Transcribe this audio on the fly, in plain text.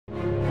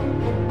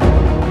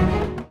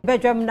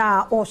Badwam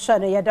na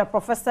Ocean yada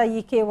Professor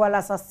Yike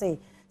Walasase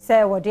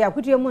say wo de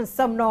agudie mu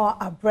nsam no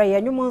abrɛ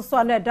anwum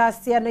nso na da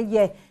ase na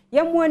ye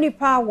yemu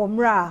anipa wo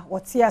mra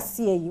wote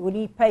ase yi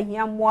onipa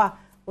hiamoa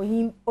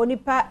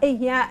onipa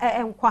ehia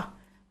enkwa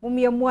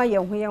mumiemu aye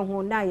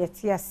ho na ye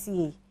te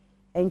ase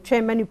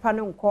entwe manipa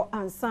no nko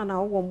ansa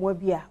na wo mo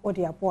bia wo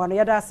de aboa no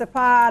yada ase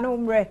pa na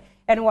umre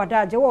ene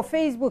wadaje wo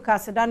Facebook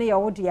aseda na ye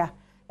wo dia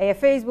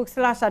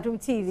Facebook/Adom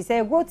TV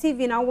say Go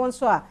TV na won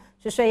so a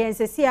hwehwe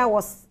yensesia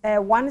was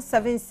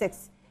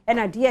 176 and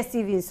a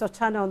DSTV so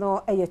channel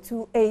no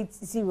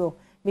 280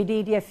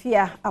 media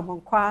fear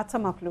amonkwa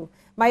tamaklo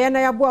mayana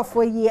ya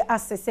boafo yi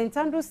ase St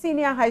Andrew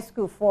Senior High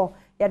School for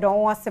ya don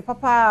wase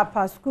papa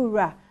pa school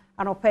ra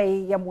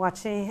anopai ya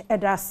muache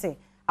edase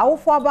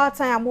awofo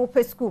abatan ya mo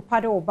pe school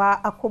pade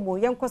oba akomo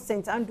yenko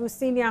St Andrew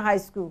Senior High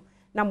School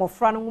na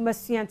mofra no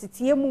masua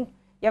tetie mu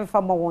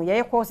yemfa ma won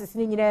ye courses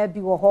ni nyina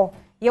bi wo ho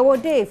ye wo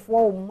day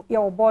for ye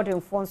wo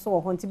boarding for so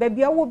ho nti ba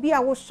bia wo bi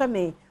a wo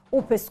hweme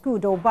Ope school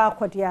do ba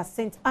kwadia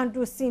St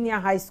Andrew Senior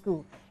High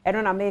School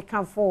eno na make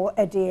for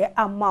a day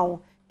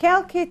amount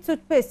Kelke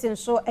toothpaste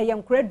so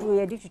eyankredu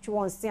ye di twitwi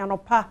won se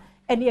anopa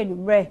ene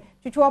anwumre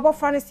twitwi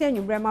obofra ne se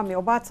anwumre ma me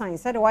obatan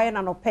said why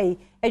na no pay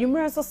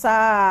anwumre so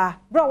saa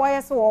bro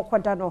why so wo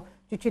kwada no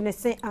twitwi ne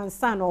se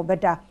ansa na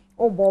obeda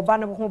obo ba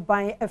no ho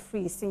ban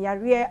afri se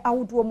yare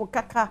awodo mu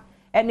kaka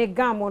ene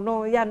gamo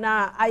no ya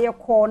na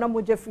ayekọ na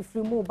moje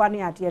frifri mu ba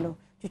ne ade no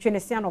twitwi ne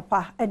se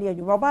anopa ene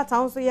anwumre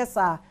obatan so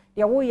yesa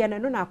de wo ye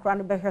no na akra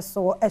no behwe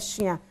so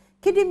ahua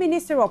kidi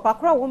ministry of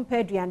akra wo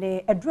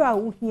mpaduane adura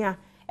wo hia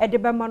ede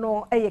bema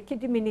no eye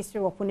kidi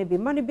ministry of ne bi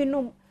mane bi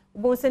no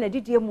bo se na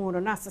didie mu no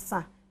na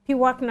asesa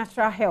P-Work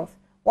Natural Health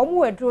wo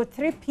mu aduro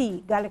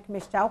 3P garlic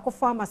mixture alcohol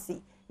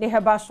pharmacy ne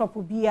herbal shop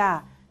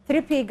bia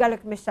 3P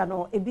garlic mixture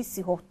no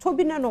ebisi ho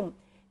tobi nanom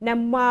na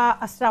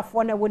ma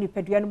asrafo na woni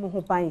paduane mu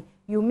ho ban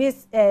you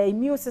miss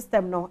immune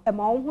system no e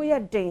ma wo ho ye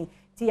den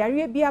ti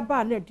yare bia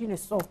ba na di ne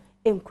so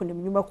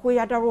enkunim nyumako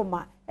ya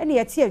daroma ene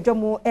yati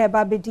adwomo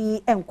eba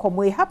bedi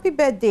enkomo happy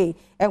birthday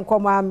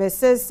enkomo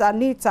Mrs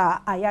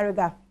Anita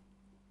Ayariga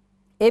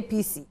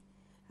APC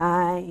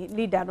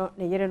leader no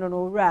ne yere no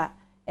wura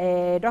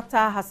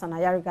Dr. Hassan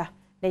Ayariga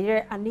ne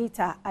yere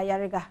Anita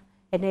Ayariga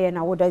ene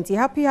na wodanti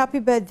happy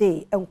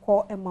birthday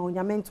enko ema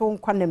onyamento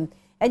nkwanem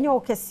enye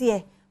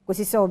okese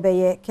kosise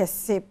obeye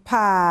kese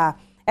pa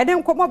ene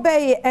enkomo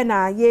beye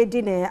ena ye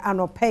di ne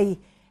anopai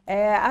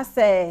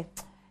ase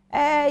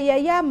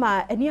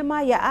yama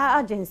eniema ya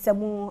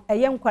agensemu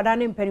enkwada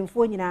ne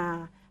mpanimfo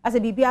nyina ase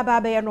bibia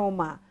ba be no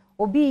ma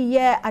obi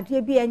ye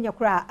ade bi enye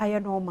kura aye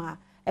no ma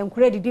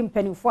enkura didi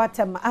mpanimfo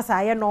atam asa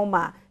aye no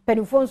ma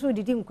mpanimfo nso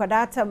didi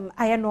nkwada atam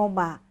aye no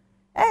ma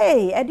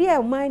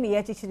ade man ne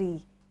ye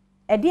chichiri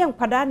ade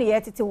enkwada ne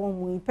ye tete won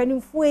mu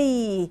mpanimfo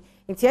yi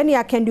nti ene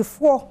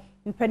akandifo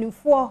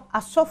mpanimfo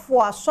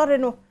asofo asore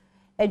no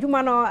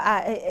adwuma no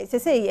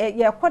sese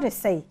ye kwode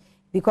sei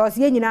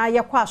because ye nyina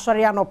ye kwa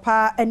asore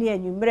anopa ene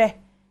anwumre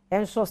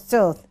enso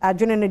still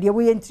adwene no de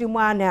wo ye ntrimu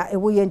ana e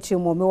wo ye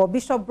ntrimu me wo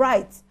Bishop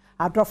Bright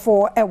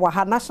adofo e wa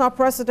ha national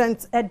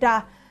president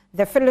eda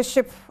the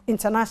fellowship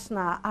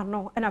international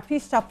ano na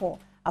Peace Chapel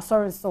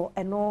asore so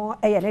eno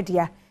ye ne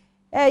dia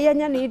ye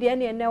nya ne dia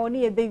ne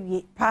oni e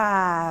bewie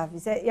pa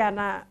se ya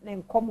na ne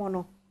nkomo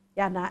no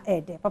ya na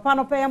ede papa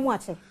no pa ya mu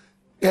ache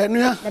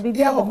enua na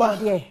bibia bo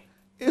de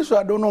iso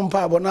adono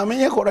mpa bo na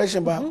menye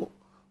correction ba ko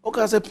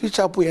oka se Peace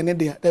Chapel ye ne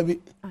dia dabi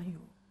ayo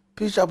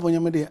Peace Chapel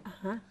nyame dia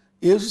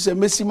Jesus said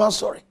Messima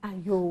sorry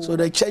so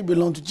the church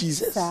belongs to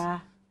Jesus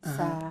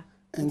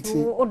and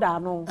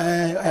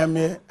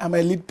I'm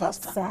a lead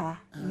pastor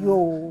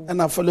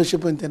and a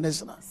fellowship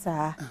international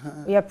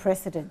we are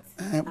president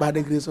by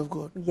the grace of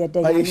God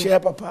by the share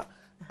papa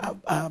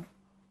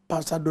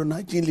Pastor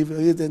Donna Jean Liver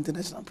is the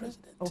international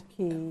president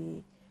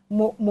okay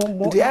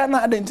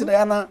Diana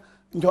Diana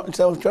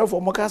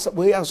for Mokasa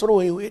we are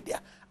sort of way there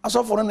I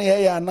saw for any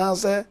hair and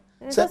answer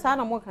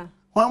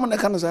How many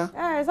can say?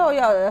 So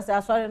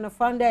you're sorry, no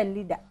founder and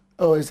leader.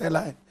 Oh, it's a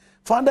lie.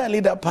 Founder and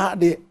leader part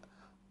the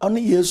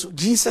only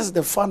Jesus,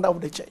 the founder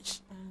of the church.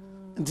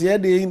 And the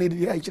idea in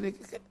the actually,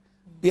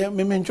 yeah,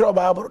 me mean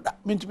trouble,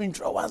 mean to mean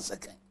trouble 1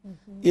 second.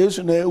 Yes,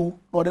 no,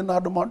 not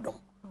another model.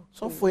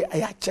 So for I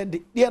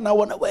actually, dear, now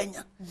one away.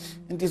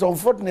 And it is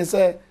unfortunate,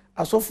 say,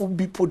 I saw for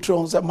be put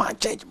on my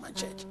church.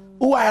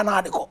 Who I an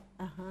article.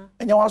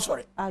 And you are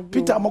sorry.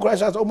 Peter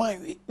Mokrash, oh my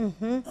way.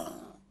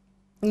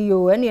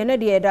 Yo ene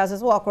de das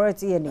so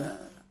correct ene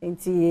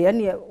nti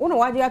ene uno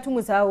waje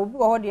atumu sa obi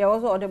wo de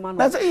also the man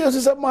na say you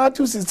say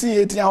Matthew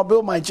 16:18 I'll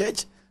build my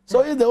church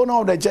so he's the owner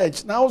of the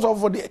church now also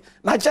for the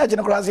na church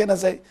no class here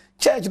say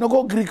church no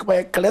go Greek by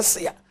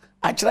ecclesia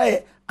actually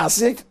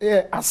as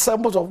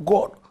assemblies of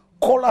God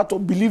call out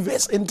of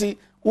believers nti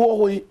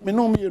wo me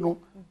no me no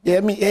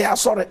me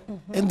sorry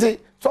nti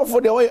so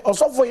for the way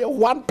also for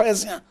one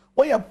person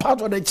when you're part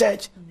of the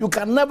church you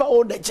can never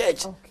own the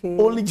church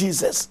only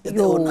Jesus is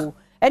the owner.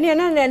 And you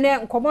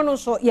know, common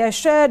so you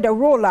share the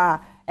role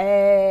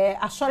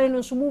asori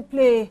no so mu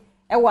play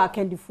e wa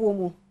kandifo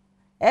mu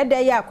e da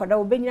ya kwada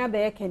obenya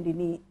be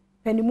kandini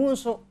panimu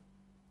so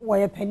wo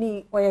ye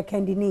pani wo ye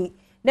kandini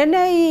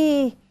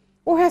Nene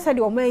wo hesa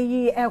de o man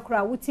yi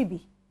ekra wuti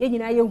bi ye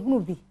nyina ye hunu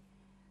bi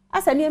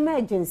asa ne ma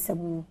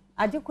agensam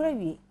age kora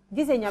wie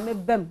gise nyame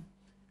bam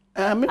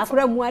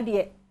akra mu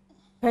ade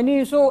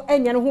pani so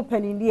enya ne ho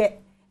pani de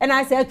na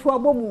asa atu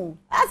abomu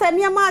asa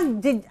ne ma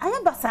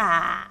aya basa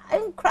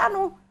enkra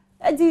no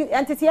adi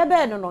antete ye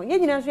be no ye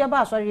nyina so ye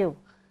ba asori o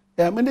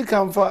me ne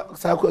kan fa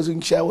sa kwazu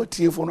nchia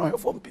wotiefo no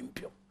hefo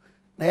mpimpio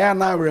na ya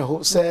na awre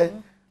ho se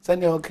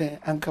ne okay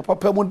anka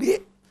papa mu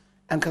de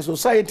anka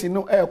society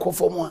no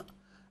ekofo mu a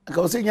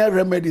ankaose nya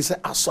remedy se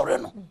asore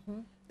no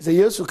se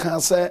Yesu kan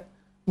se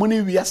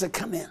muni wiase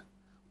kanea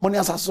muni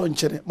asaso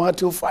nkyere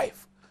Matthew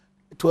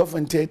 5:12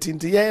 and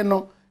 13 ye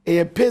no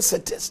e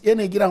pesetes ye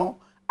na gira ho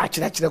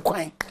akire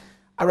kwan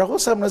awreho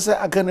sam no se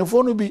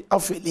akanefo no bi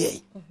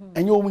afelie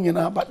enye omu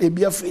nyina ba de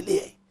bi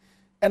afelie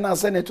ena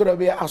se ne tora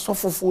bi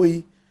asofofo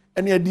yi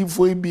ene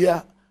adifo yi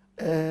bia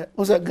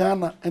osa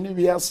Ghana ene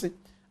wiase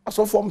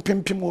asofo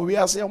mpempem o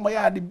wiase o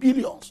ya de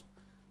billions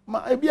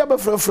ma e bia ba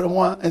frefre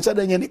mu a ense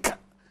da nyanika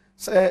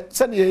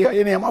se ne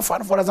ye ne ma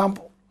for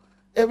example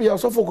e bia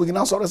asofo ko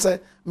gina so se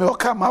me o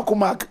ka ma ko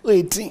mark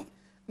 18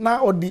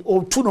 na odi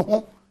otu no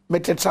ho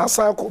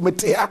metetrasa ko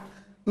metea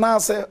na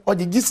se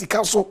ogigi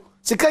sika so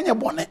sika nya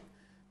bone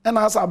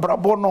na asa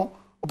brabo no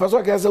o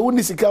peso ke se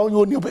woni sika onye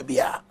oni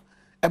obia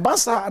e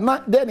basa na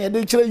de ne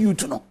de kire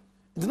youth no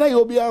dina ye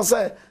obi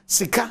say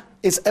sika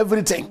is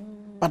everything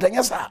but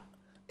anya sa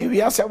e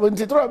wi asa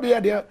wonti tro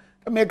bia de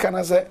me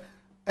kana say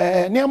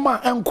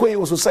niema enkoe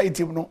o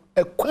society no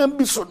e kwan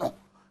bi so no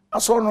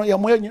aso no ye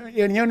mo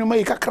ye nyanu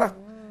mai kakra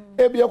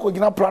e bia ko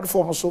gina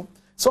platform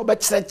so be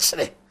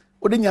kire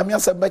odi nyame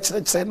asa be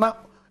kire na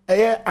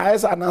eye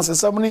ayesa ananse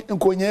samni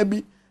nkonya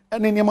bi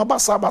ene niema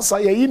basa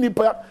ye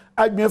yinipa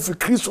adwen fi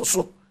Kristo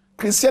so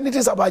Christianity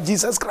is about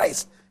Jesus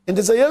Christ and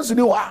the yesu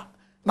ni wa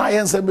na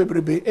yense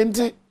bebrebe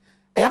enti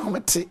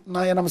ehomete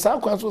na ye nam sa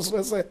kwa so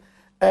say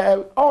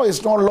all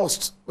is not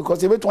lost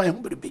because you beto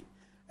am bebrebe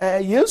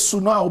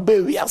yesu no a obe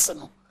wi ase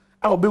no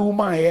a obe wu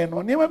ma ye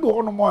no niema bi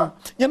ho no mo a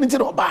ye nti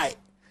no bai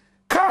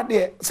ka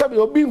de sabe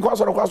obi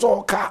nkwa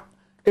so ka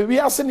wi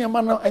ase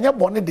niema no enye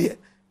bone de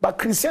but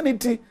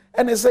Christianity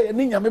ene say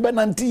ni nyame be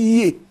nanti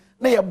yie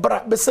na ye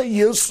bra be say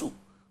yesu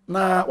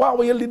na wa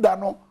wo ye leader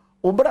no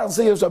obra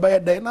say yesu ba ye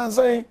den na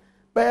say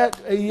be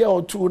year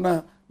or two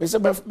na be say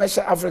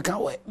measure African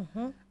way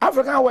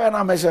African way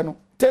na measure no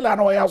tell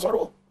na ya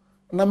soro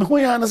na me hu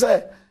ya na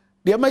say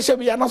de measure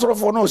bi ya na soro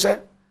for no say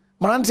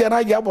manante na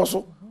ya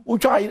boso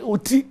utwa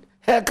oti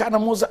he ka na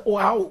mo say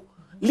wow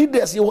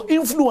leaders you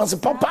influence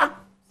papa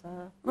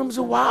na me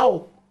say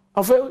wow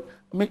afa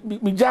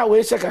me ja we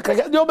sheka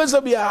kaka de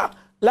obesa bia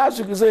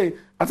last week say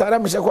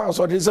atara me shekwa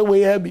so de say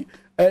we ya bi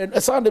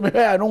sound me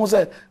hear no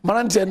say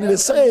manante ni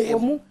say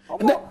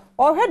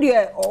already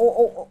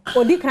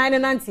odi kind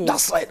nanti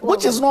that's right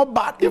which is not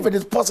bad if it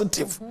is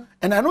positive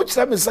and I know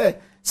tell me say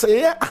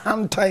ya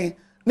hantan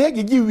na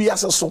gigi wi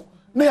aseso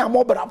na ya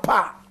mobra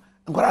pa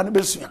nkora na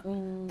besua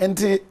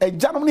enti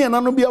ejanom ne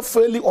nanom bia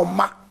fairly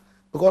oma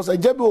because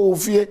ejabi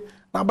ofie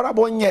na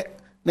brabo nye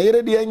na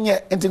yere de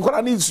nye enti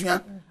nkora na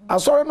isua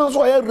asore no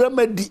so ya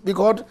remedy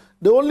because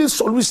the only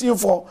solution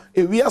for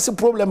a wiase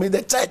problem is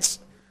the church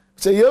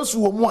say yesu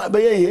wo mu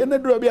abeye ye na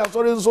duro bia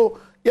asore so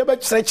ye be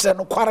kire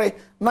no kware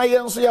na ye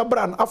nso ya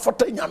bra na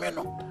afota nyame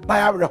no na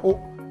ya werho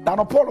da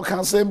no Paul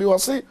kan say bi wo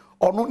say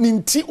ono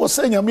ninti wo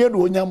say nyame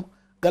do onyam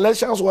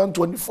Galatians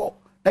 1:24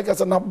 na ka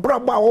say na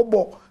braba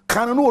obo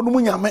kan no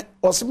onum nyame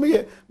wo say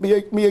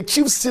me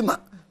chief sinner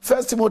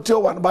 1 Timothy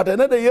 1 but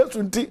another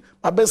yesu nti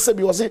abese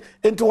bi wo say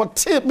enti wo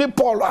te me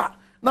Paul a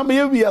na me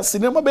wi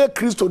asine ma be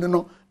Kristo ni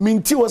no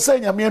minti wo say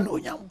nyame do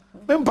onyam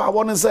me mpa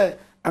wo ne say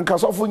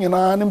ankasofo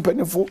nyina ne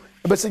mpanifo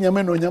abese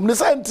nyame do onyam ne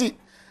say nti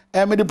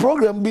me the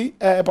program bi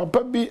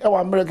papa bi e wa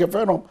America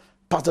fe no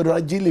Pastor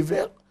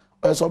Rajilivel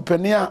so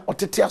penia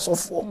otete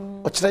asofo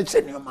o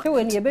kire ni ma ke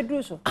we ni e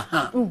bedru so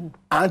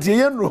anti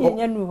ye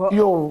nro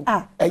yo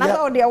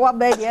na o de wa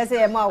ba de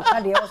say ma o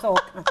ka de o so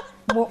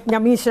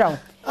nyame hirawo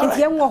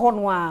nti enwo ho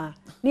no a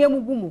na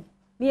emugu mu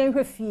na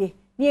enhwe fie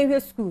na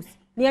enhwe schools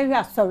na enhwe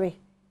asore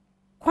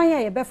kwan ya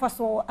ye befa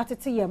so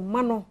atete ye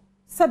ma no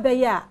sebe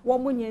ya wo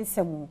munye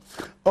nsem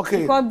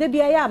okay because de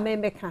bia ya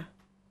memeka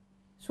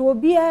so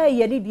obi a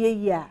ye ne die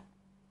yi a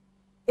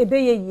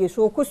ebe ye yi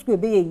so ko school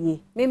ebe ye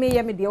yi me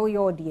ye me de o ye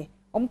o de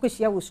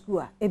omkohia wo school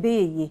a ebe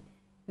ye yi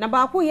na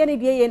ba ko ye ne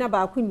die yi na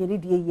ba ko nye ne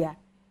die yi a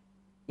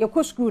ye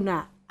ko school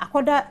na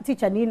akoda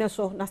teacher ni ne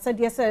so na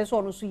sade se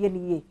so no so ye ne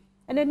yi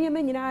ene ne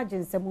ma nyina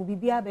agensem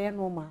bibia be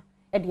no ma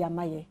e de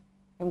amaye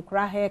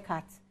enkura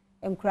haircut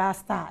enkura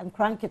star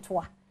enkura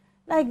nketwa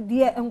like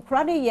die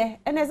enkura ne ye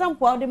an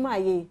example of the ma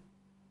ye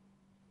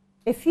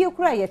efie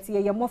kura ye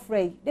tie ye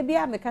mofrey de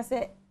bia meka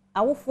se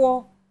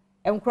awofo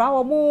enkura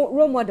wo mo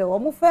role model wo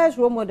mo first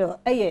role model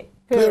eye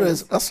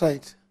parents that's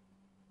right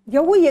ye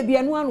wo ye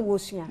bia no anu wo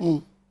sua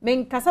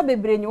men kasa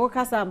bebre nyi wo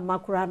kasa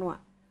makura no a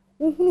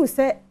uhunu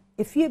se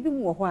efie bi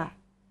mu wo ho a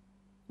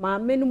ma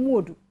menu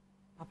modu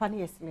papa ne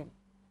yeslim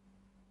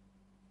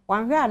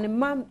wanhwe a ne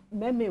ma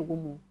meme wo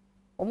mu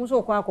omo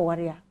so kwa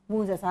akware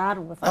mu se saa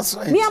ro That's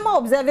right. me am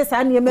observe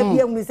saa ne ma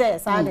bia mu se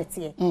saa ne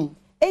te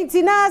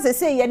enti na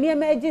se ye ne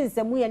ma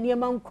aginsemu ye ne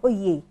ma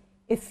nkoyie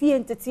efie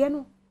ntete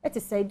no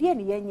ete say de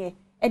ne yenye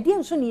ede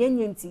nso ne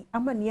yenye nti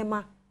ama ne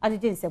ma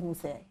aginsemu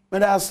se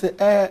but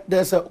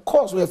there's a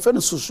course we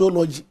find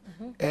sociology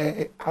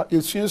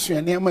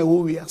esuansua ne ma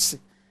wo wi ase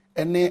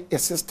ene a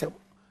system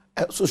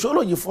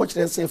sociology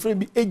fortunately say free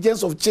be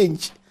agents of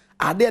change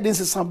are there this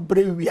is some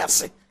brave wi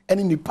ase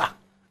ene nipa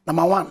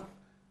number 1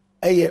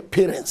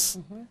 parents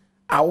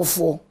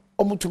awofo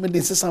omutumi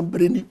this is some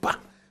brave nipa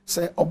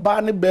say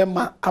oba ne be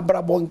ma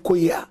abrabo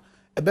nkoyia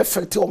e be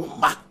fete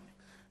omma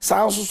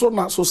saa so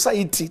na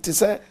society te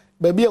say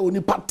baby a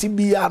oni party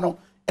bia no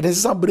e this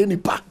is some brave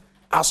nipa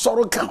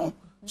asoro ka ho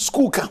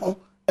school ka ho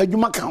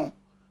adwuma ka ho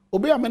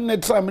obi a me ne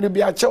tra me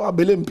bia chewa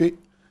belempe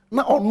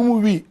na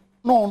onu wi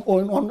no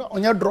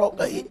onya drug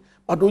eh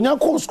but onya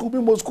ko school bi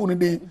mo school ni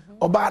dey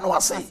oba na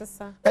wase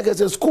e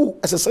get school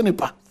as a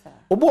senipa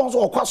obi won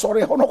so okwa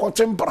sore ho no ko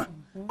twempra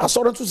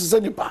asore to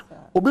senipa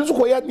obi so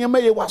ko ya niam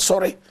ye wa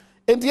sore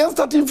and the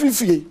starting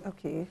fifie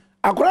okay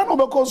akora no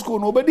be ko school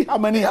no be di how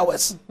many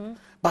hours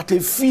but e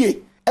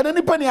fie and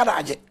any penny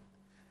adaje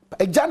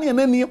ejane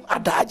enani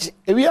adaje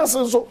e wi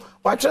asen so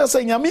wa twere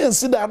se nyame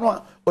ensida no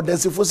a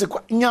odasifo se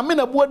kwa nyame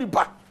na buo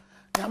dipa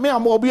nyame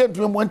ama obi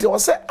antumi mo nte wo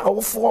se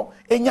awofo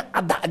enya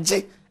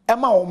adaje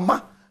ema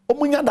oma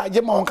omunya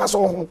adaje ma wonka so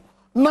ho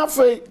na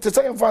fe te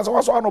se mfa so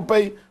waso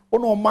anopai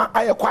ono ma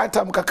aye quiet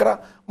time kakra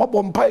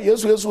mabɔ mpa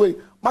yesu we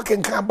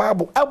makenka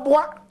bible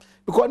eboa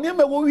because ne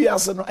ma wo wi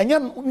ase no enya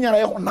nyara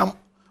ye honam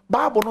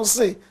bible no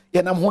se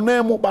ye nam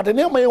honam mu but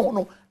ne ma ye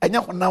hono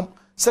enya honam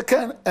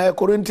 2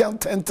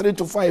 Corinthians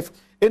 10:3-5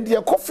 and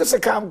the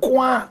physical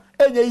nko a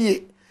enya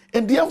ye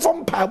and the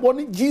from bible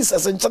ni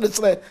Jesus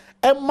nkyere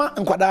emma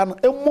nkwada no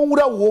emmo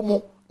wura wo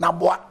mu na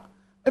boa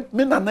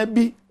me na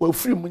bi wa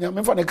free mu nya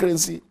me fa na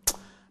currency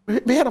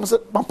me hear am say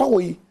papa wo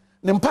yi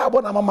ne mpa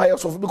abo na mama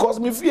yeso because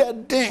me fear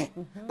den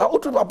na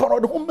otu papa no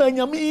de ho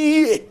manya me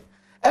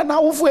e na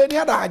wofu eni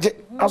adaje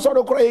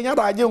asoro kro enya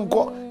adaje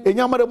nko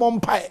enya mare mo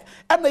mpa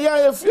e na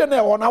ya fie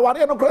na e na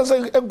ware no kro se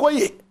enko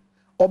ye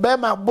oba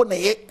ma bo ne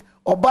ye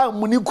oba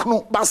muni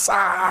kunu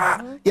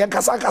basa ye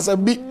kasa kasa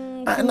bi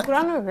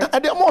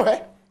ade mo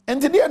he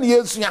enti de na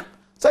yesua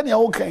se ne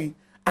wo kan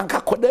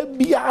anka koda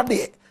bia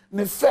de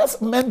ne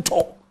first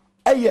mentor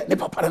eye ne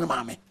papa na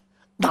mama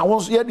na won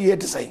so ye de ye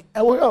te say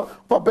e wo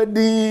papa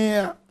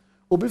din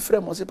obi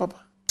frem o se papa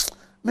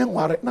me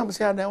nware na me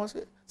se ada wo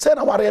se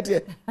na ware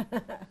te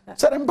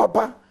se na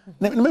papa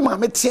me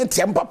mama tie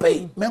papa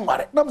yi me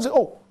nware na me se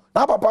oh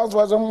na papa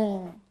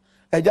so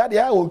eja de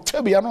a o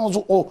twebia no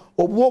so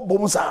obuo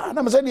bom sa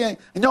na me se ne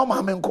nya o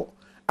mama nko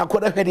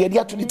akoda hwede de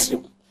ato ni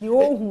trim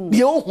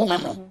de ohun na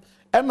no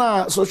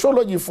ena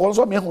sociology for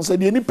so me hu se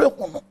de ni pe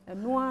hu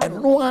no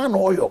eno na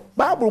oyo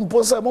bible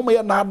mpo se mo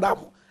ye na adam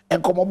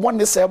enkomo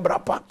ne se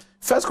brapa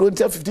 1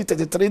 Corinthians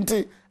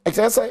 15:33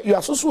 exercise you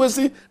are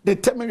so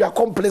determine your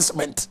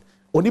complacement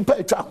onipa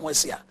etwa ho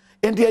asia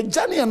and the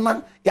jane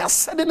na ya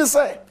sede ne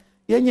say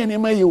yenye ne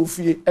ma ye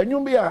ofie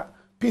enwum bi a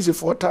peace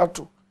for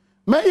tattoo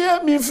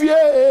meye mi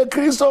fie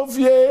Kristo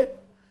fie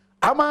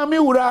ama mi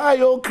wura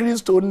ayo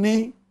Kristo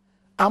ni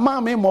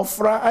ama mi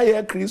mofra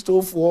ayo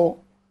Kristo fo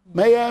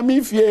meye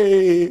mi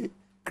fie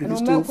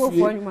Kristo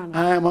fie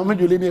mama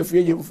jole ne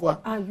fie yemfo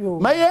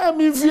meye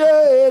mi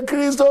fie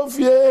Kristo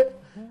fie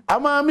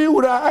ama mi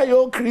wura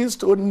ayo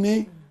Kristo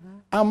ni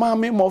ama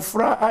mi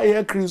mofra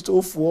aye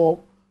Kristo fo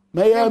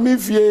meya mi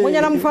fie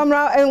munya nam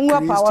famra enwa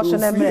pa wo so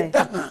na mre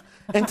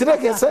entire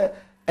ke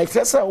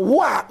se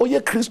wo a oye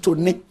Kristo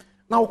ni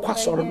na wo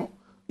kwasoro no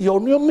ye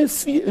onu me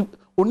fie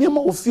onu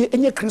ma ofie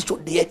enye Kristo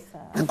de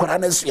nkora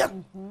na sua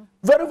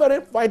very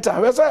very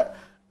vital we say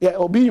ya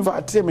obi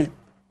invite me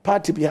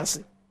party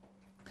biase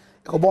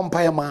ko bom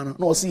pa ya man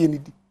no se ye ni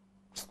di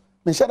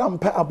me shada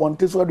mpa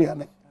abonte so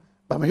aduane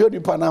ba me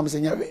hodi pa na am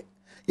se nya we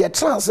ye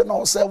trans na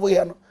o serve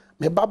ye no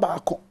me baba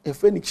ako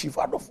efe ni chief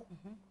adofo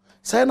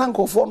say na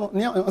nkofo no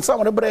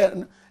nsam no bre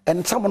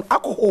nsam no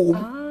akoko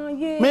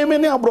me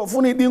ne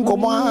abrofo ni di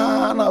nkomo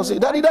na say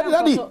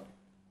daddy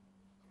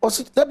o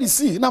say daddy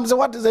see na say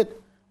what is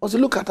it o say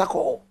look at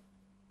akoko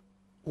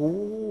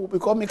oh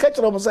because me catch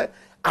them say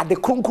at the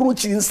kronkron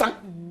chinsan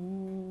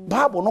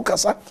bible no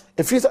kasa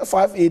Ephesians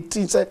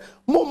 5:18 say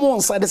momo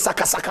nsa de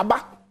sakasaka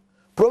ba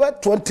Proverbs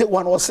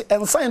 21 o say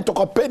ensign to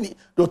penny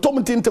do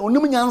tomtinte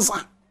onim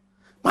nyansa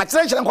ma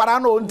chere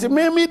nkwara no nti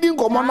me di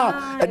nkomo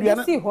na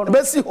aduane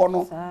be si ho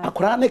no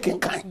akwara ne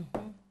kenkan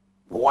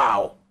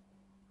wow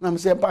na me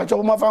se pa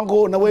cho ma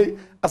fango na we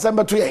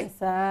asembe to yen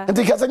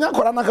nti kasa nya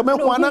akwara na ka me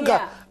ho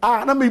anaka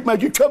na me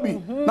twitwa bi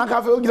na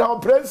ka fe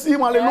ogira praise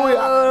him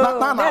hallelujah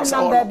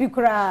na bi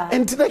kura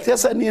nti na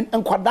kasa ni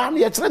nkwada na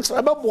ye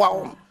chere be boa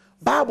ho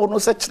bible no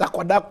se chere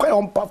akwada kwa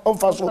on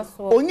fa so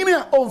onyini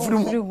a onfiri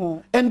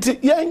mu nti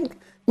yen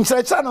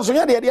nkyerɛkyerɛ no so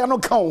yɛ deɛ no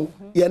ka wo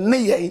yɛ ne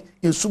yɛ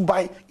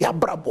yɛsuban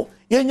yɛabrabɔ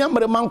yɛnya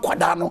mmerɛma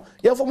nkwada no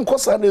yɛfom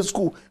kɔsa na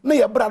school na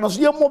yɛbra no so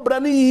yɛmmɔ bra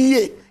no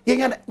yie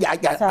yɛnya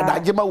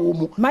adagye ma wɔ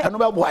mu ɛno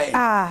bɛboa yɛ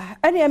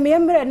ɛne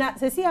mmerɛ na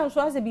sɛsi anso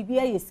asɛ biribi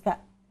ayɛ sika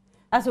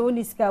as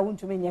only scar won't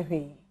to many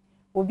way.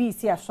 Obi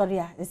see a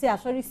sorry, they say a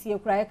sorry see a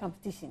cry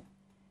competition.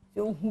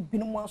 So who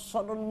been more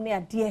sudden near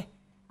dear.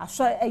 I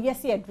saw a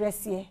yes here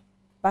dress here.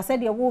 But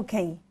said you're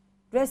walking.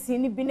 Dress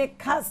in it, been a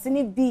cast in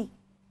it be.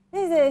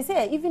 They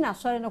say even a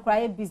sorry no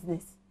cry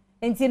business.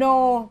 And you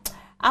know,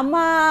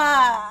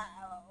 ama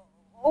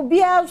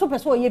Obia so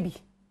perso ye be.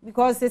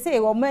 Because they say,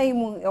 well, my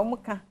moon,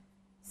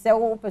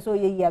 so perso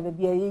ye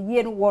baby, a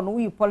year one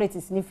we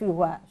politics ni feel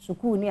what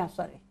suku near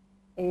sorry.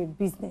 A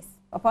business.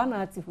 Papa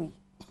na ati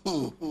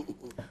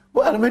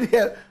well, I mean,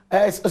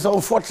 it's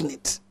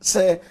unfortunate.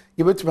 Say,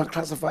 you better to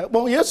classify.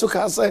 Well, yes, you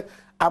can say,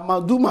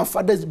 I'm do my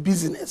father's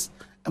business.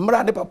 I'm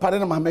ready to papa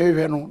and my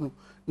marriage.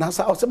 Now,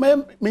 so I say,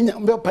 me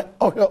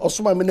or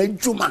some men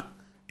juma,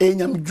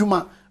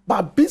 juma,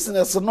 but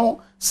business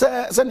no.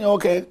 Say,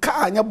 okay,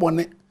 car nya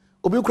bonnet.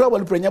 Obi kura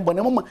wali prenya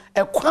bonnet. Mama,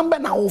 e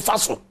kwamba na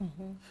ufaso.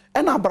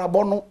 E na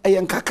brabono e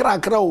yankakra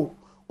krao.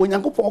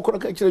 Onyankopon okoro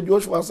ka kire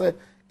Joshua say,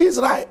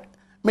 Israel.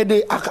 Me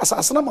de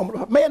akasasana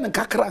mamro me yen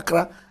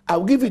kakrakra I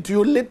will give it to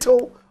you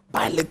little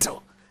by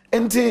little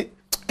enti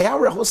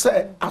eyawe ho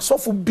say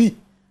asofo bi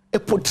e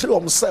portray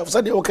themselves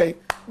say okay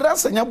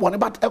dress nya bone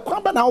but e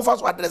kwan ba na wo fa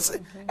so address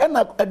e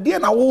na ade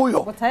na wo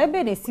yo but I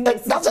be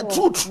that's the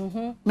truth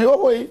me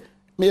ho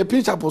me a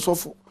preacher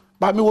posofo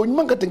ba me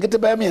wonuma nketenkete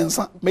ba me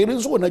ensa me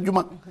ri so na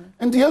dwuma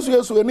enti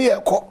yesu ni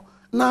ekọ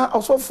na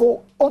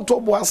asofo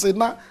onto bo ase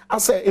na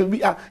ase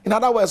in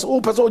other words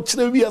o person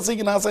kire wi ase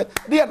gina ase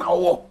de na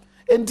wo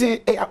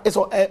enti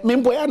so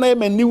membo ya na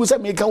me new say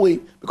make away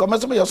because me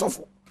so me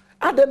yosofo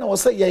ade na wo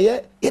say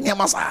ye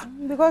niamasa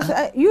because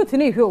youth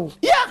ni hwe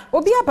yeah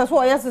obi a person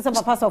o yes say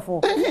papa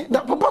sofo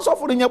that papa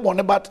sofo nya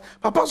bone but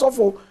papa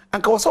sofo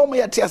anka wo say o me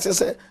yete ase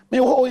say me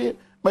ho ye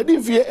me di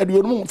vie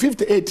aduonum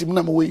 58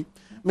 na me we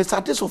me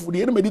start sofo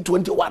de me di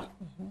 21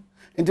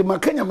 enti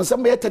makanya me say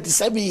me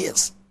 37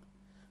 years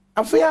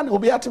afia na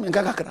obi atime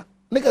nka kakra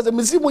ne ka say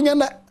me si munya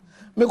na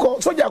me ko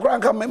soja kra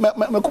nka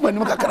me kuma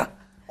nim kakra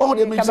oh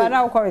de me say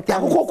ya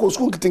ko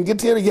school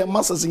kitingiti ye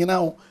masters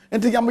nyina o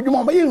enti ya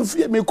medwuma ma ye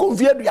mfie me ko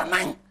mfie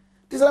aduanan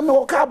ti say me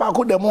ko ka ba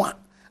ko demo a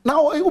na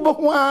wo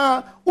bo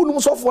a unum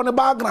sofo ne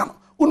background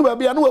unu ba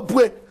bia na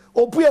wapue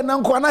opue na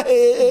nko na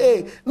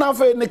na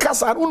fe ne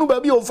kasa unu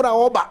ba bia ofra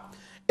oba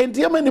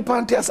enti ya mani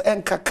pantias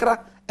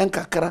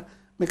enkakra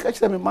me ka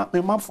kire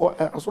me ma for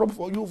asoro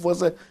for you for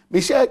say me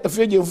share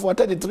afeje for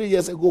 33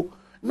 years ago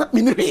na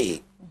me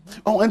ni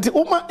oh enti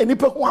uma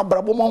enipa ho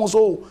abrabo mo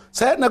so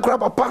say na kra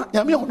papa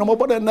nyame ho no mo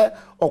bodo na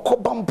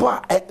okoba mpo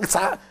a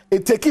sa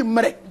eteki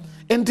mmere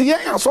enti yen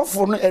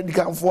asofo no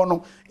edikanfo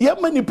no ye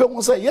manipa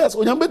ho say yes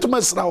onyam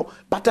betuma srawo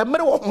but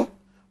mmere wo ho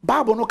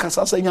bible no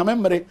kasa say nyame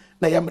mmere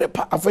na ye mmere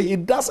pa afa he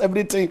does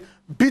everything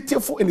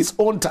beautiful in his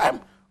own time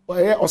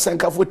o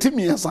senkafo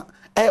timiensa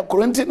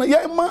Korinti na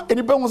ye ma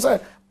enipa ho say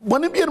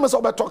boni bi no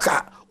so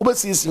obetoka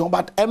obesisi ho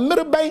but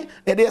mmere ban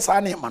na de sa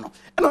na ma no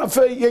na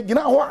afa ye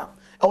gina ho a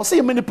I will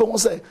say many people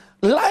say,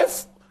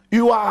 life,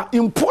 you are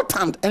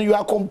important and you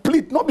are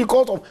complete, not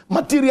because of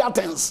material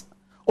things.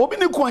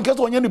 Obini kuankes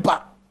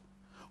onyenipa.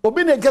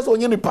 Obini kes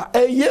onyenipa.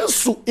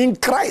 Yesu in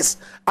Christ,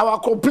 our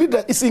complete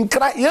is in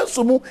Christ.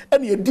 Yesu mu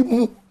and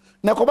yedimu.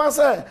 Na koba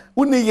say,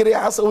 uni yire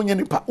asa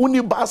onyenipa. Uni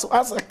baso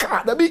asa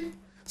ka. Dabi,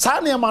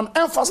 sani man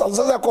emphasis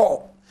say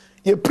ko.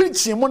 Ye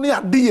preaching mo ni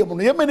adiye mo.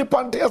 Ye many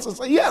pantes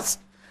say yes.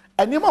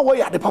 And you ma wo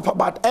ya de papa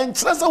but and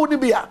trust uni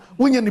bia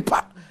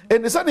onyenipa.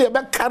 And the say you be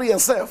carry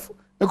yourself.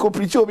 Me ko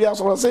preach obi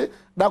aso say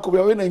that could be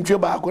we na ntwe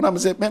ba ko na me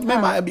say me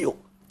ma bi o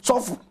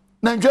sofu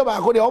na ntwe ba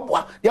ko de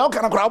oboa de o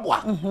kana kra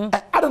oboa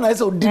adana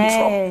say o dim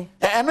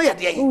from no ye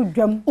de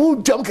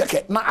udwam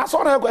keke na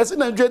aso na ko say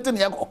na ntwe tin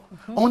ye ko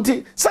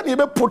onti say you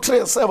be portray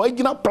yourself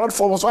agina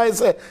platform so I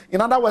say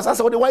in other words I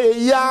say why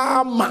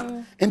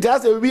yama enti I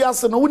say we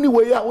ase no woni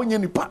we a wonye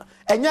nipa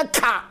enye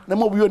ka na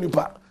mo bi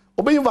nipa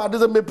obi invite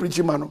say me preach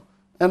man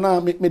no na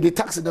me the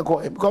taxi de ko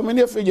because me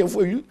ne feje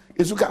for you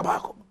esuka ba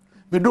ko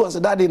me do as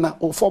daddy na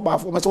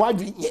 4x4 me so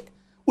wadwi ye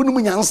unum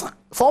nyansa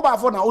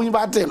 4x4 na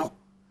onyiba no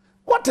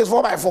what is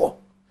 4x4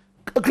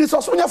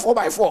 Christos onya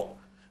 4x4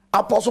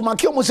 apostle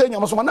makio mo say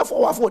nyam so na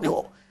 4x4 ni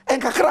ho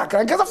enkakra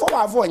kra nkasa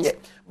 4x4 nye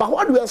but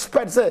what do you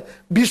expect say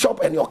bishop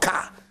and your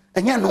car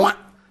enye noa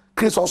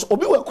Christos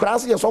obi we kura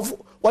say so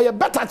we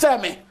better tell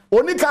me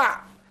onika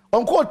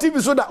onko TV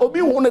so da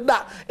obi hu ne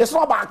da it's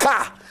not about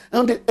car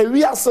and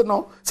wi ase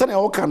no say na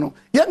oka no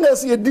ye na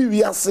say di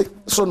wi ase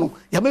so no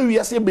ya me wi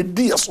ase be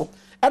di so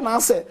and I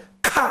say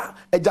car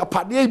a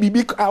Japade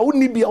bibi a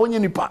uni be onye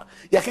nipa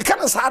ya keka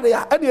na sa de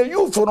a na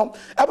youth no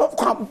e ba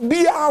kwa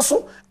bia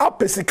so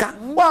apesika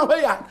wa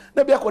hwe ya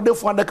na bia ko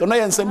defo adaka no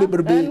yen sembe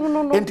berbe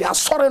enti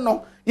asore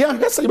no ye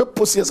hwese be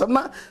posies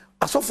na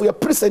asofo ya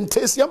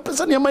presentation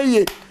pesa ne ma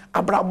ye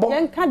abrabo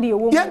yen ka de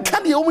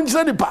wo mu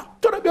njira nipa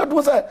to na bia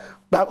do say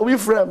ba obi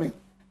frame me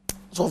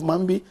so of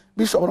man bi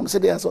bishop no say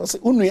dey so say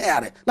unu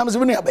yare na me say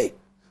unu abai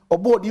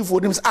obo di fo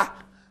dim say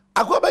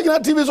akoba gina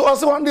TV so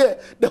say one day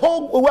the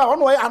whole way on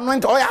way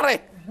anoint oyare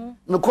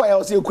me ko ya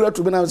say kura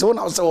to be na say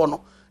wona say wono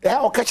ya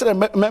o ka kire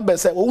member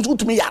say wo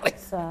to me yare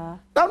sa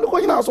na me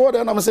ko gina so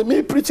there na me say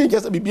me preaching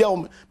just bibia o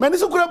me ni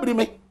so kura biri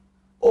me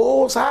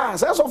oh sa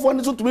so for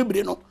ni so to me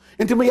bre no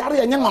enti me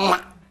yare enya nwanwa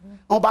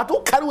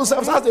obato carry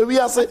yourself as a we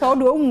ase so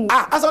do onwu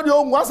as do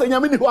onwu ase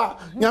nyame ni ho a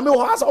nyame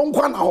ho ase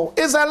onkwa na ho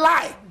is a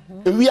lie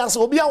we ase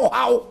obi a wo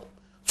hawo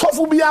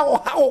sofo bi a wo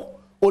hawo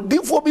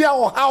odifo bi a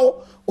wo hawo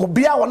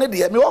obi a wo ne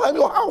de me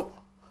wo hawo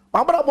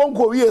mabra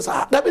bonko wie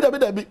sa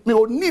dabi me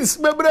o needs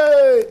bebre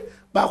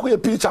ba ko e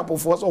picture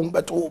for so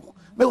beto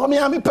me ho me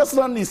am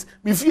personal needs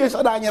me fie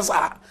so da anya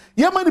sa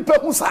ye mani pe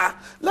hu sa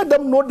let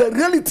them know the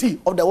reality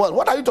of the world.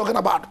 What are you talking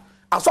about?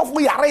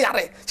 Asofu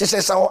yare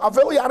se so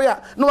afa yare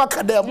no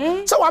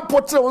akadem se wa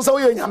portray won se wo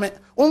nyame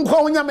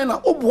wonko nyame na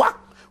oboa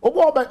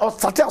o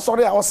start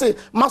asori a o say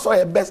maso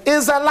e best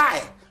is a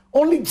lie.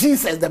 Only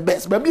Jesus the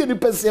best. Baby any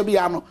person be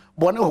ano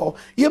bone ho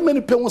ye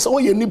mani pe hu se wo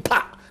ye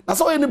nipa na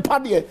se wo ye nipa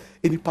de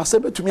nipa se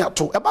betumi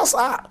ato e ba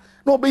sa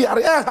no be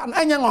yare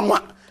anya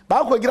nwanwa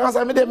ba ko gira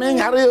sa me de me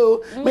nyare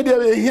o me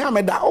de hia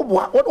me da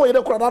oboa wo ye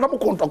de kura da mo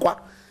kontokwa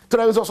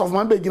television of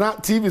man be gina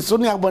TV so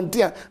ni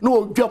agbontia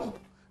no odwam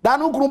da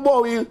no kru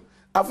boy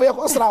afia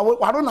ko sra wo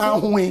na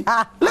hui.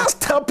 Let's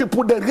tell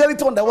people the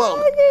reality on the world.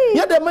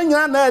 Yeah, the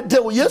man na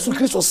de wo Jesus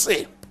Christ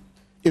say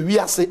e wi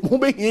ase mo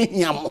be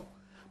hia mo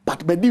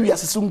but be di wi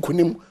ase so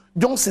nkunim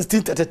John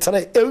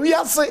 16:33 e wi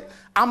ase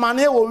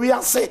amane wo wi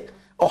ase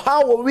o ha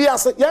wo wi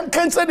ase yan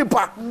kanse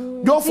nipa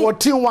John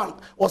 14:1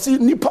 o si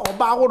nipa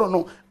oba wo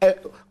no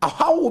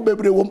ha wo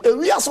bebre wom e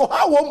wi ase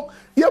ha wom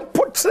ye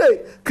portray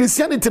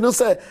Christianity no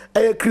say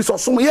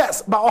Christosum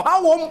yes but o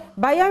ha wom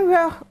ba yan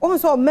hwe on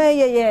so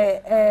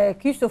ye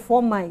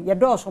Christopher man ye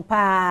do so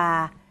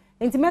pa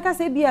enti meka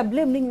say bia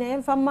blame ni na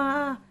emfa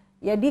ma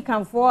ye di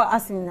kan for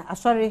asin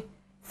asori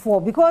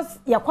for because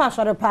ye kwa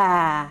asori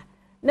pa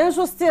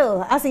nanso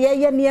still as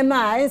ye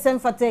niema ensem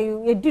fata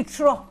ye di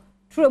tro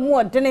mu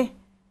odene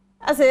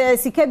as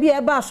sika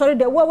bia ba asori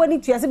de wo wani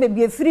tuase be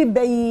bia free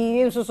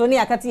bayi nsoso ni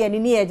akate ye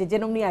ni ejeje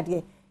no ni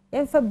ade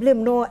emfa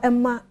blame no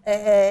emma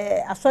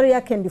asori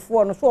ya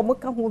kendifo no so mo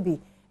ka ho bi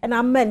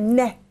na men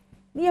ne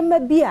niema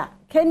bia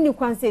ken ni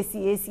kwan se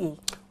sie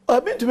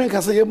betumi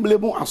ka say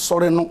blame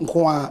asori no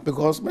nko a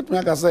because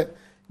betumi ka say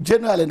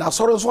generally na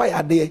asori so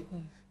ya de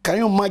can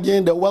you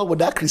imagine the world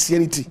without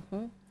Christianity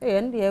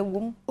and the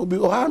womb obi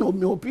ohana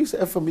obi o peace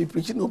FM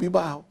preaching obi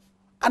ba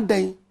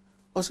adan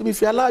o se mi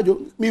fi alajo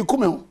mi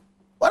kume ho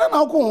wala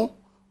na ko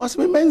o se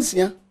mi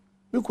mensia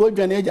mi ko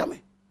adwane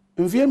agame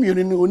mfie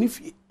mienu ni oni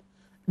fie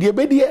de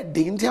be de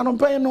de ntia no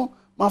pen no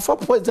ma fa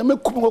poison me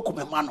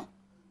kume ma no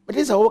but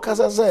this wo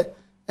kasa say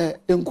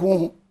enku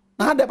ho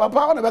na de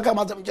papa o na be ka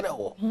ma tam kire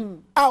ho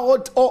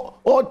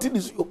o ti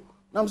dis yo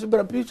na mse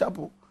bra preach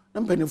apo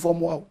na mpeni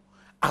form wa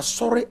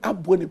asori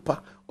abo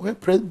nipa o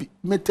presby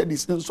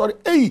methodist sorry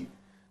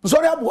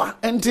sorry abua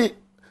enti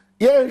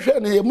ye hwe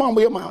ne ye mam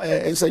ye ma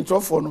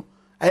centrofo no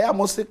aya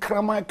mo se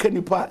krama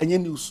kanipa enye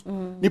news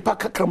nipa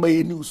kakrama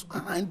ye news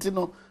enti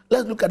no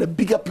let's look at the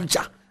bigger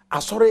picture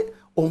asori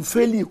on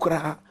fairly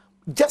kura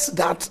just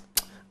that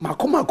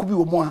makoma ko bi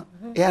wo mo a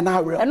e na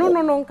awe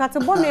no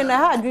nkate bone na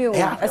ha adwe o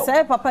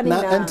ese papa ni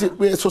na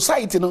enti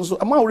society no so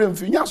ama wore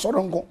mfi nya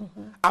asori nko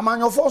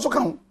amanyofo so ka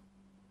ho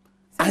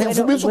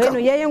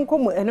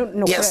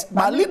yes,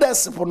 but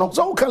leadership no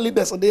so can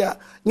leaders there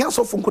nya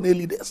so funko na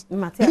leaders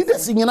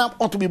nyina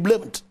ought to be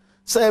blamed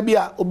say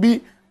bia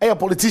obi a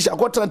politician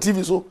go tran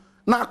TV so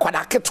na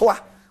akwada ketwa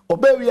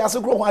oba wi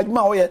ase kro ho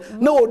adwuma wo ye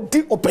na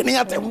odi openi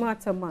atem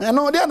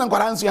no dey na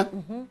kwara nsia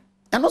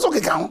no so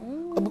keka ho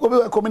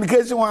obi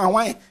communication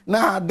wan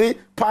na de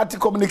party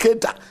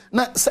communicator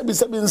na sebi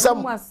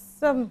nsam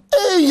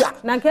eya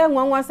na nke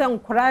nwanwa se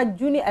nkora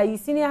junior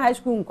senior high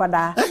school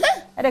nkwada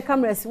the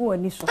camera si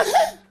woni so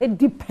e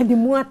depend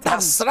mu atam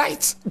that's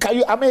right can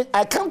you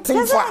I can't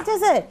think far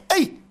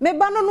hey me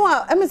ba no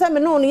emisa me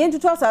no ye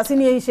ntutu asase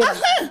ni ehye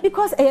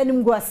because e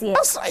yanim go ase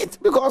that's right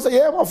because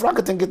ye mo frank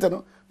tinkete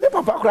no me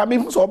papa kra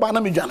me so oba na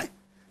me dwane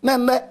na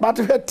but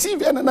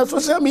TV na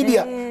social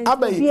media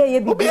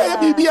abai obi ya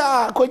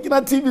bibia ko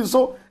gina TV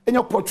so any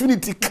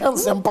opportunity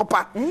cancel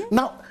papa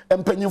now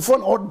empanyimfo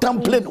na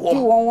odamplane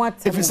wo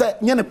if you say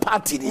nye ne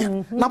party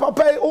na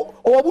papa o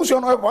obusu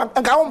no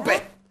nka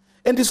wompe.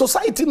 And the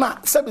society na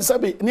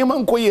sebi niema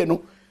nkoye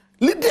no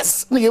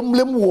leaders na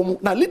yemlem wo mu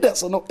na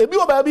leaders no ebi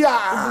oba bia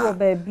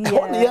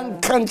ho ne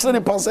yan kantre ne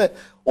pase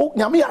o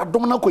nyame ya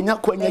adom na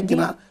kwanya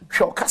gina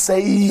hwe o kasa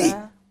yi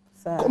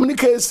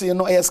communication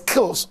no is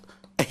skills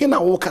e na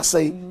wo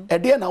kasa yi e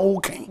de na wo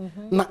kan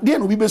na de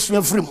na obi besu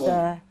afiri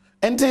mu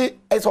and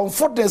it's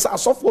unfortunate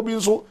asofo bi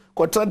so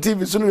ko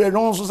TV so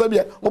no so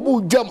sabia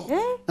obu jam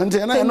and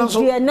na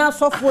so na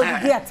asofo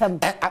bi atam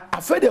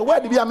afede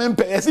word bi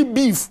amempe esi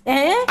beef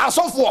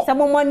asofo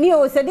samomani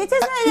o se de say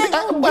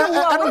I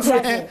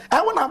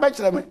want to bet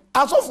me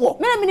asofo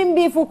me na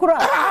beef kura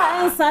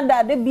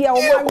ansanda de bia o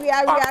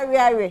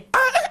awe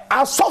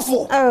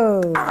asofo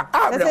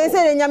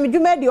say nyame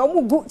dwuma de o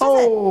mu gu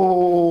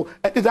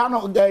it da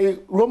no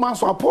Roman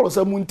so Paul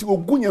say munti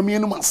ogu nyame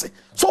enu ase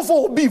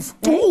sofo beef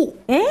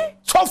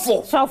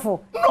sofo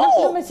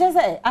no me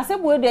say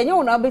asebo de enye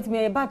wona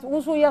betimi but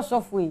wo so ye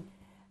sofo e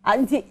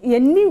anti ye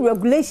ni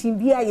regulation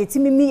bia ye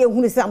timi mi ye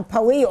hunu say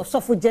ampa we ye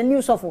sofo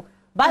genuine sofo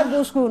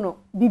Bible school no.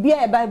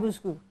 Bibia Bible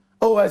school.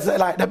 Oh, I say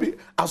like that be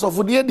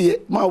asofodie de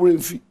ma wore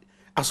mfi.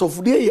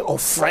 Asofodie ye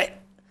ofre.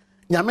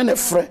 Nyame ne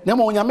frɛ na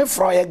ma nyame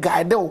frɛ ye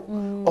guide o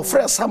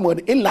ofrɛ Samuel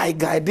Eli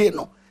guide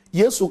no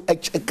Yesu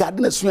guide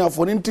na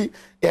suafo nti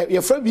ye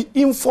frɛ bi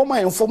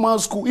informal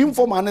school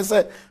informal ne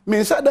sɛ me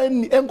nsa da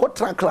ni enko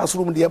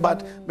classroom de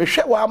but me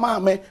hwɛ wa ma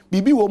me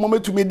bibi wo mo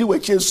metumi di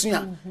wachi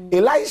sua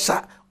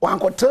Elisha wa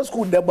anko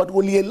school de but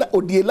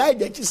odi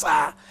Elijah chi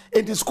saa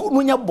enti school no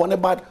nya bone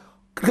but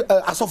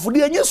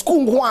asofodie nye school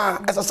nko a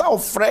esasa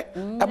ofrɛ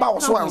e ba wo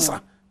so ansa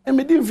e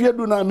me di mfie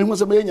du na me hu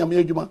sɛ me nyame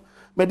adwuma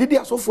me didi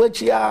asofo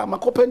achia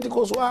mako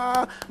Pentecost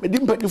wa me di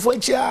mpedifo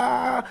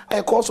achia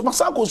e course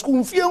masako school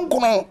mfie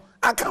nkono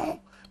aka ho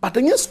but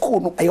any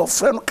school no your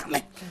friend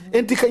kane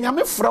enti kanya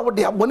me fra wo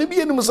de abone bi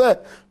enim say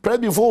pray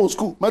before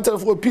school matter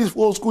for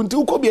peaceful school nti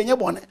uko bi enye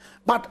bone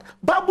but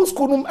Bible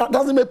school no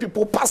doesn't make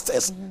people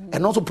pastors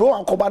and also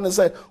pro akoba ne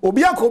say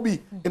obi akobi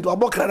into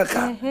abokra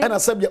ka and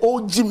asabia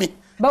o Jimmy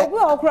but we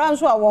okra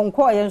nso a won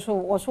ko ye nso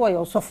wo so ye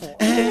osofo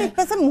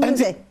pese mu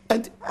nze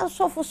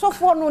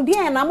sofo no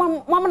de na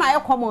mama na ye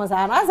common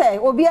sa na say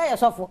obi aye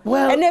sofo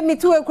ene mi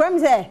tu ekram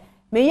say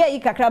me ye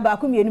ikakra ba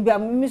ko mienu bia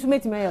mi so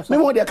metime ye sofo me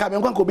mo de ka me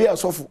nkwan ko be ye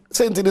sofo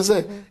say ntini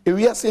say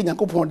ewi ase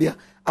Nyankopon de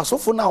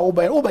asofo na wo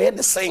ba ye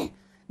ne sen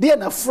de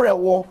na frɛ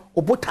wo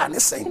obota ne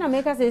sen na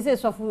me ka say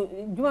sofo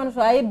djuma no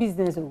so aye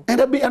business o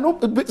and be no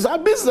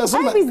business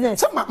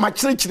say ma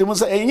chire mo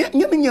say nye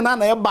nyina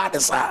na ye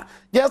bad sa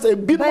just a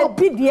bit more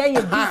bid ye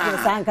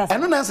business anka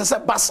eno na say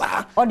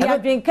basa o de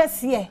adwen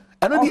kase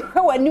eno di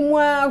hwe wanimu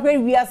a hwe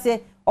wi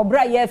ase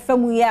obra ye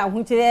famu ye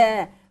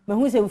ahukire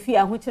mahu se mfi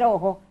ahukire wo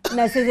ho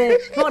na se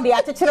no de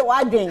akekere wa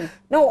adwen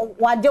no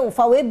waje wo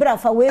fa we bra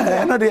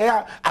no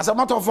de as a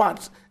matter of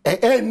fact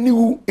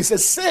new is the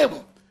same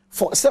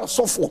for self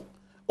sofo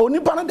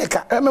onipa na de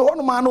ka me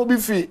wono ma na obi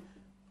fi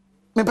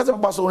me pese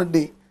papa so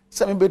de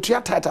se me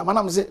betua title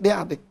manam se de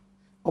ade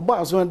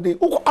oba so de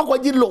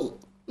akwaji loan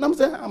nam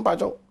se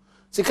ampacho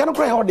se kan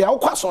kra he de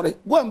akwa sore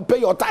go and pay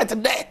your title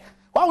there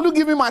why would you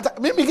give me my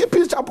me get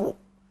peace chapel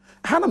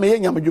hana me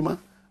nyam adwuma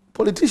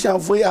politician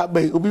for ya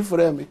bay obi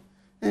for me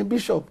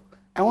bishop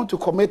I want to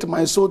commit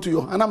my soul to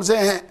you and I'm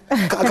saying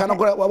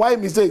why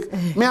mistake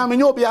me am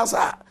nyo bi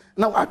asa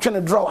now I try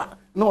to draw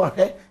no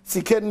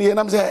sike ni and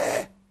I'm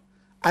saying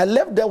I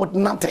left there with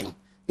nothing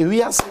if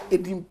we are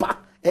edimpa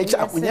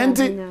echa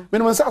kunyenti me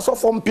no say so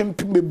form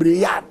pimpim bebre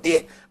ya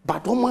de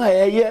but o ma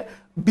eye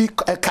bi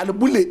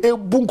kalibule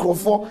ebu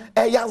nkrofo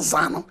eya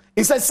zano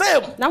it's the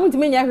same na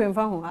mutime nya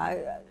hwemfa ho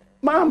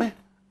mame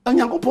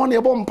Nyankopon na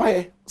ebo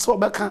mpae so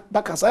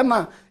baka sa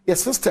na your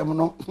system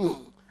no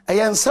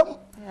ensem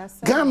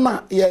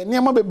Ghana ye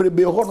niam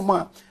bebrebe ho no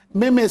ma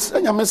meme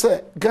nyame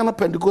se Ghana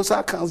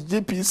Pentecostal Council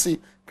GPC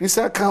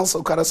Christian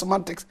Council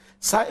Charismatics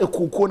sa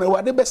ekuko na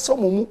wade be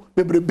somomu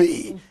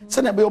bebrebe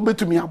se na be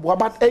obetumi aboa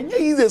but enye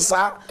easy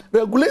sa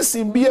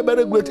regulation bi e be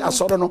regulate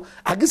asoro no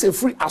agise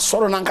free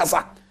asoro na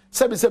nkasa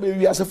sebe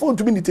wi ase phone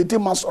to be nitete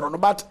ma asoro no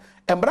but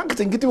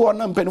embranket ngiti wo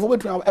na mpanifo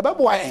betumi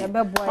ebeboa e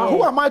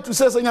who am I to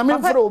say nyame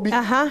mfra obi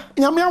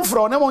nyame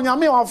mfra na mo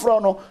nyame wafra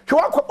no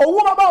hwe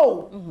owu baba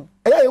o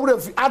eya ewura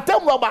fi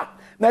atem baba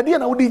na dia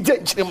na wodi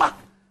jenchirima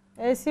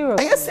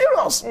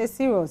serious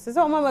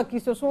so mama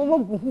kiso so mo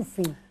guhu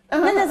fi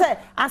na say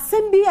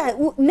asem bi a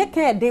ne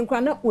ka den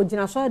kwa na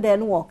ogina so da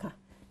no woka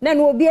na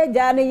obi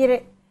aja ne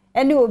yire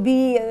ene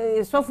obi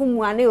sofu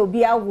mu ane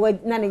obi awo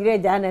na ne yire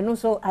aja na no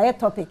so aye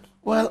topic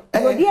well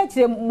odi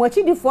akire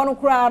mochi di fo no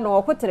kura na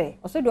okotere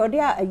o so de odi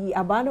ayi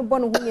aba no bo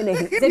no hunye na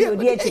he se de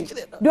odi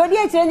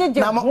akire njeje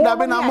na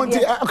be na monti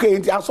okay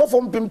nti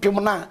asofo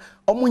mpimpim na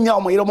omunya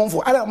omyire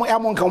momfo ara mo ya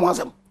mo nka mo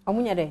asem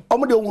omunya de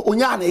omude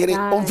onya na yire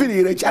onfiri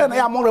yire chi ara na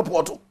ya mo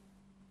report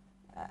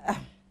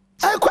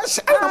I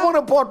question I mo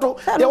report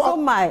they were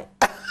my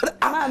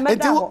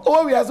enti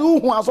o wi aso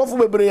hu asofo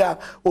bebre ya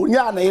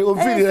onya na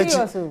onfiri yire chi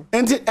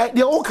enti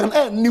they all can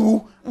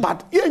niwu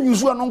but ye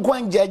nyusu no nko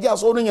anjeje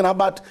aso no nyina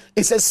but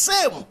it's the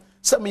same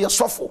me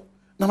sofo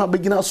na ma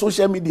begina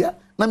social media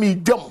na me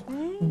dwam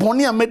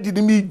boni a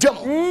medidi me dwam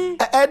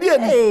ade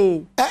ani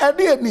ye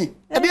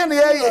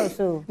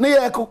na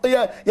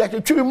ye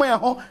twetwi mo ya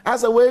ho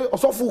as a way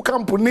osofo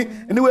camp ni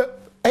anyway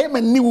e ma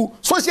niwu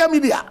social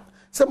media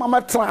se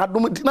mama tra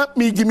adom na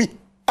me gimi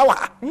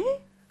awa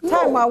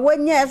time a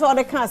wonye so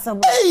de kan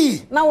asem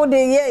na wo de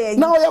ye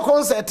na wo ye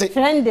concert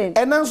trending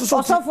and so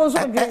osofo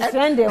so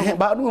trending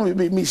ba no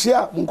me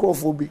share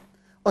nkrofo bi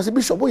o se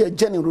bishop ye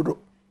Jenny Rodo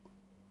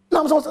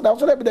na so da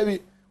so be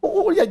David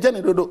o ye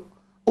Jenny Rodo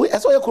o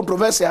eso ye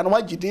controversy and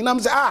wagidi na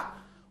me say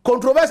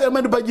controversy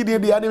me do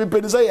gidi dia na me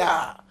pedi say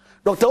ya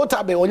Dr.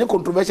 Otabe onye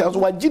controversy so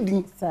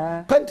wagidi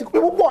Pentecost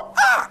wo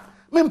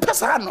me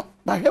mpesa no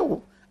ba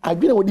hewo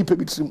adwene wodi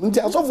pebitrim nti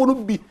asofo no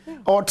bi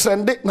o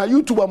trend na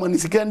YouTube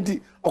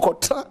amanisikandi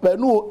okotra ba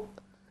no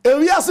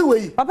ewiase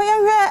wey papa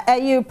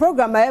ye hwe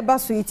program e ba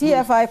so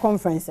TFI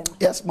conference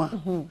yes ma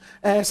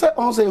say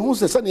on say who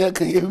say na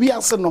kan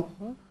ewiase no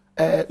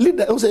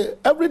leader who say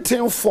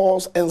everything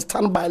falls and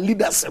stand by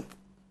leadership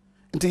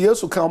nti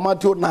Yesu kan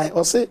Matthew 9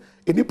 o say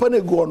enipa na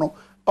egu no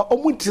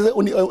omuti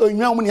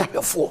onwa mu ni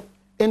ahwefo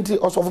enti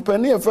osofo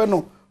pani efe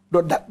no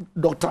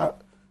Dr.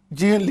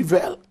 Jean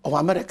Livell of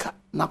America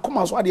na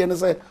koma so ade ne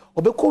say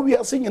obekọ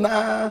wiase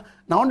nyina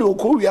na on de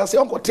okọ wiase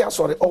on kote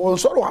asore o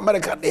nsoro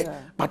America de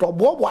but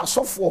obobo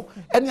asofo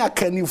ene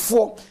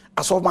akanifo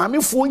asofo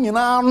maamefo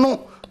nyina no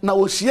na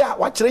ohia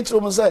wa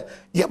kirekire mu say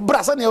ye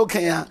brasa na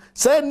okan ya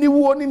say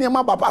niwo ni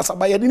nema baba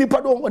asaba ye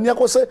nipa do oni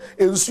akose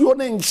ensuo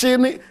ne nche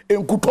ne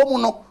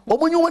enkutom no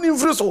omonyi woni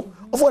mfiri so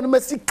ofo ne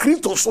masi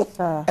Kristo so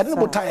ene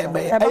botaye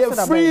be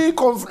a free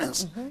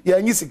conference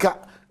ya nyi sika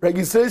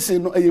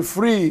registration no a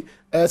free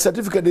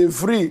certificate is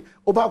free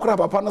oba kura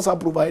papa na sa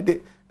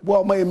provide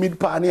bo ma mid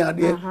pa ne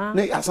ade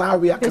ne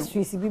asan we aka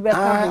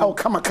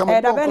kama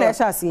da be na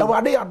echase e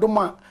wade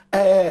adoma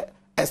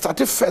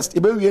started first e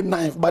be we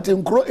 9th but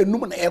nkro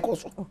enum na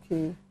ekoso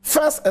okay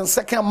first and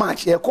second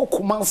match e ko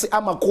Kumasi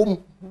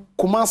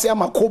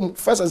amakom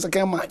first and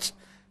second match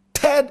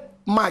third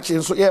match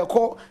so e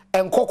ko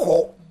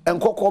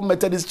enkoko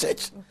Methodist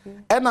Church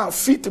and our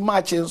fifth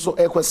match so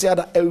e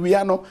kwasiada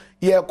ewia no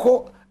ye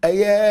ko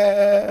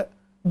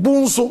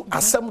Bunso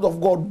Assembly of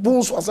God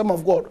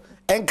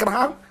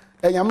enkra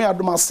nyame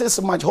adoma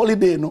 6 match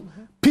holiday no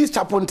Peace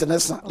Chapel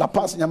International La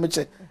Paz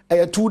nyameche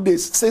 2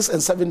 days 6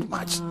 and 7th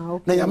match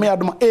na nyame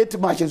adoma 8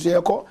 matches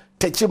ye ko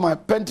Techima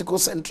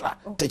Pentecost Central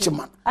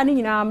Techima ani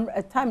nyina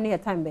time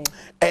be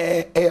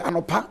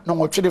anopa na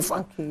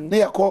nwotwedefa na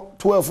ye ko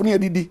 12 na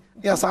yedidi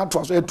ya san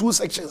to so 2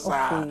 sections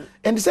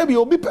and say be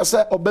obi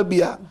pese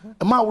obabia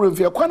ma woro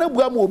mfia kwana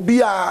bua ma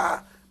obi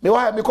a me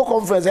wa me ko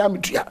conference ya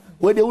metua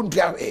we de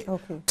untua we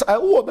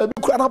wo ba bi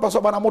kura na paso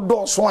ba na mo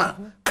do so a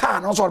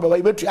car no so ba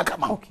betua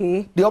kama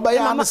de oba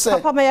ya na say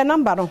papa me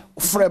number no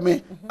frɛ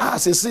me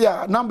se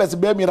ya numbers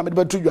be me na me de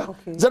betudwa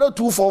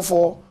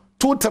 0244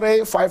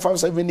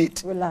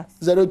 235578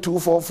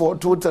 0244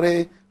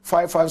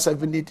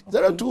 235578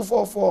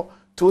 0244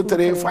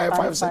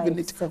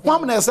 235578 wa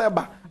me na say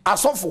ba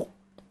asofo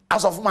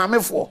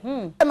maamefo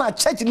na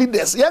church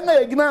leaders yanga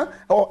yagina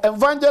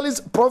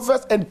evangelists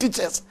prophets and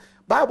teachers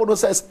Bible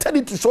says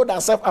study to show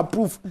themselves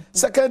approved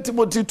 2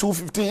 Timothy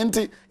 2:15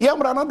 nti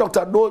yamra na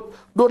Dr.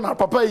 Donald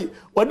papa yi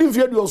wadi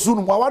mfie de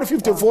osunu mu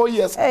 54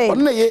 years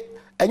onne ye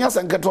enya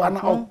sanketo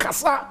ana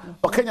okasa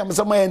okanya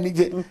mesama ya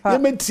nije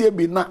yemetie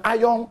bi na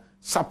iron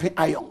sapi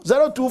iron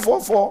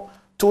 0244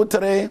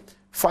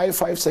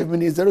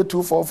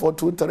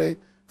 235570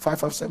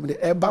 0244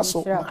 eba so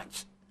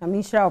much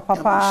Amisha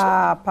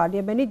papa pa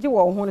de beniji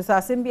wo hu sa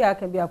asem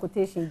aka bi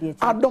quotation de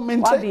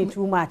Adom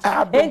too much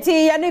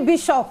enti ya ne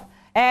bishop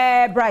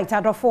bright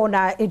adofo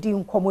na edi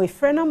nkomo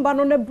efre number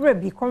no na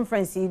brebi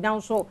conference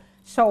down so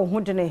show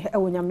hu de ne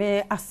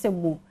ewonyame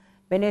asemu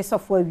bene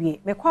sofo awie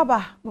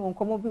mekwaba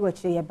nkomo bi wa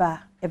kire ye ba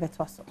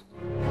ebeto so